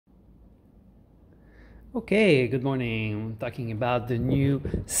Okay, good morning. I'm talking about the new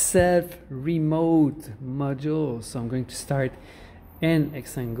self-remote module. So I'm going to start in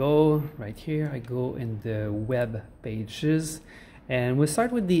Xangle. Right here, I go in the web pages and we'll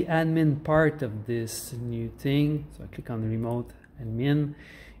start with the admin part of this new thing. So I click on the remote admin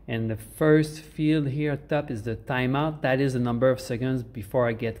and the first field here at top is the timeout. That is the number of seconds before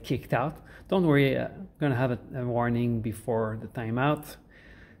I get kicked out. Don't worry, I'm gonna have a warning before the timeout.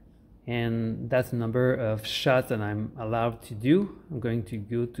 And that's the number of shots that I'm allowed to do. I'm going to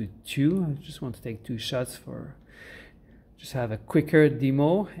go to 2. I just want to take 2 shots for just have a quicker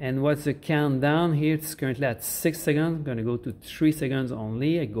demo. And what's the countdown here? It's currently at 6 seconds. I'm going to go to 3 seconds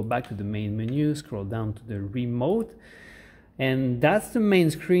only. I go back to the main menu, scroll down to the remote, and that's the main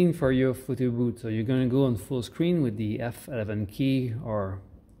screen for your Photobooth. So you're going to go on full screen with the F11 key, or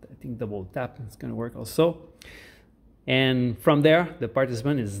I think double tap. It's going to work also. And from there, the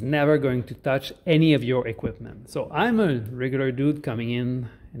participant is never going to touch any of your equipment. So I'm a regular dude coming in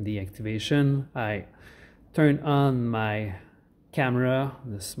the activation. I turn on my camera,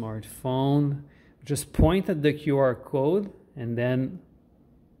 the smartphone, just point at the QR code, and then,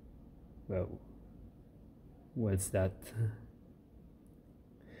 well, what's that?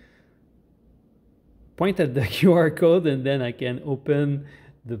 Point at the QR code, and then I can open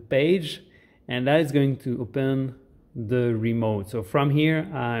the page, and that is going to open the remote. So from here,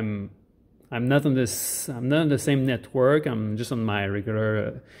 I'm not on the same network. I'm just on my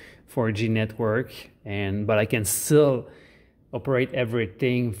regular 4G network, but I can still operate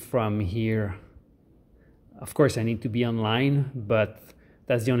everything from here. Of course, I need to be online, but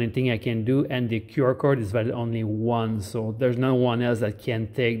that's the only thing I can do. And the QR code is valid only once, so there's no one else that can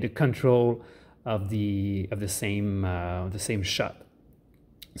take the control of the same shot.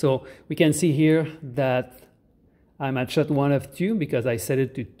 So we can see here that I'm at shot 1 of 2 because I set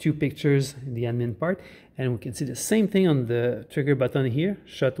it to 2 pictures in the admin part, and we can see the same thing on the trigger button here,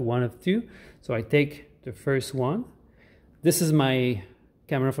 shot 1 of 2. So I take the first one. This is my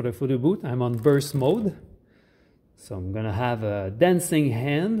camera for the Photobooth. I'm on burst mode. So I'm gonna have a dancing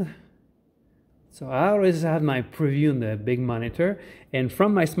hand. So I always have my preview on the big monitor. And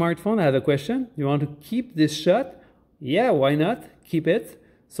from my smartphone, I have a question. You want to keep this shot? Yeah, why not? Keep it.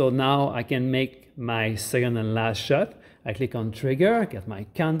 So now I can make my second and last shot. I click on trigger, I get my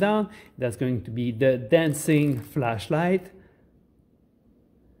countdown. That's going to be the dancing flashlight.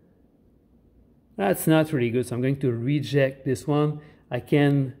 That's not really good, so I'm going to reject this one. I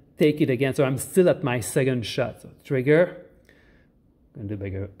can take it again, so I'm still at my second shot. So trigger, I'm going to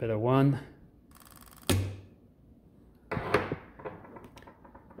do a better one.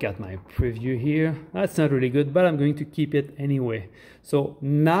 Got my preview here. That's not really good, but I'm going to keep it anyway. So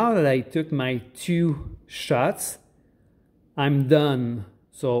now that I took my 2 shots, I'm done.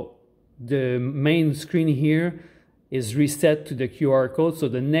 So the main screen here is reset to the QR code, so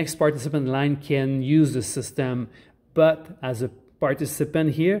the next participant line can use the system. But as a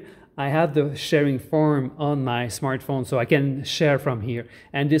participant here, I have the sharing form on my smartphone, so I can share from here.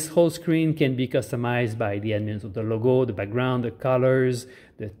 And this whole screen can be customized by the admin. So the logo, the background, the colors,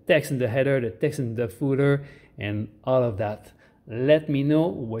 the text in the header, the text in the footer, and all of that. Let me know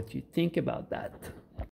what you think about that.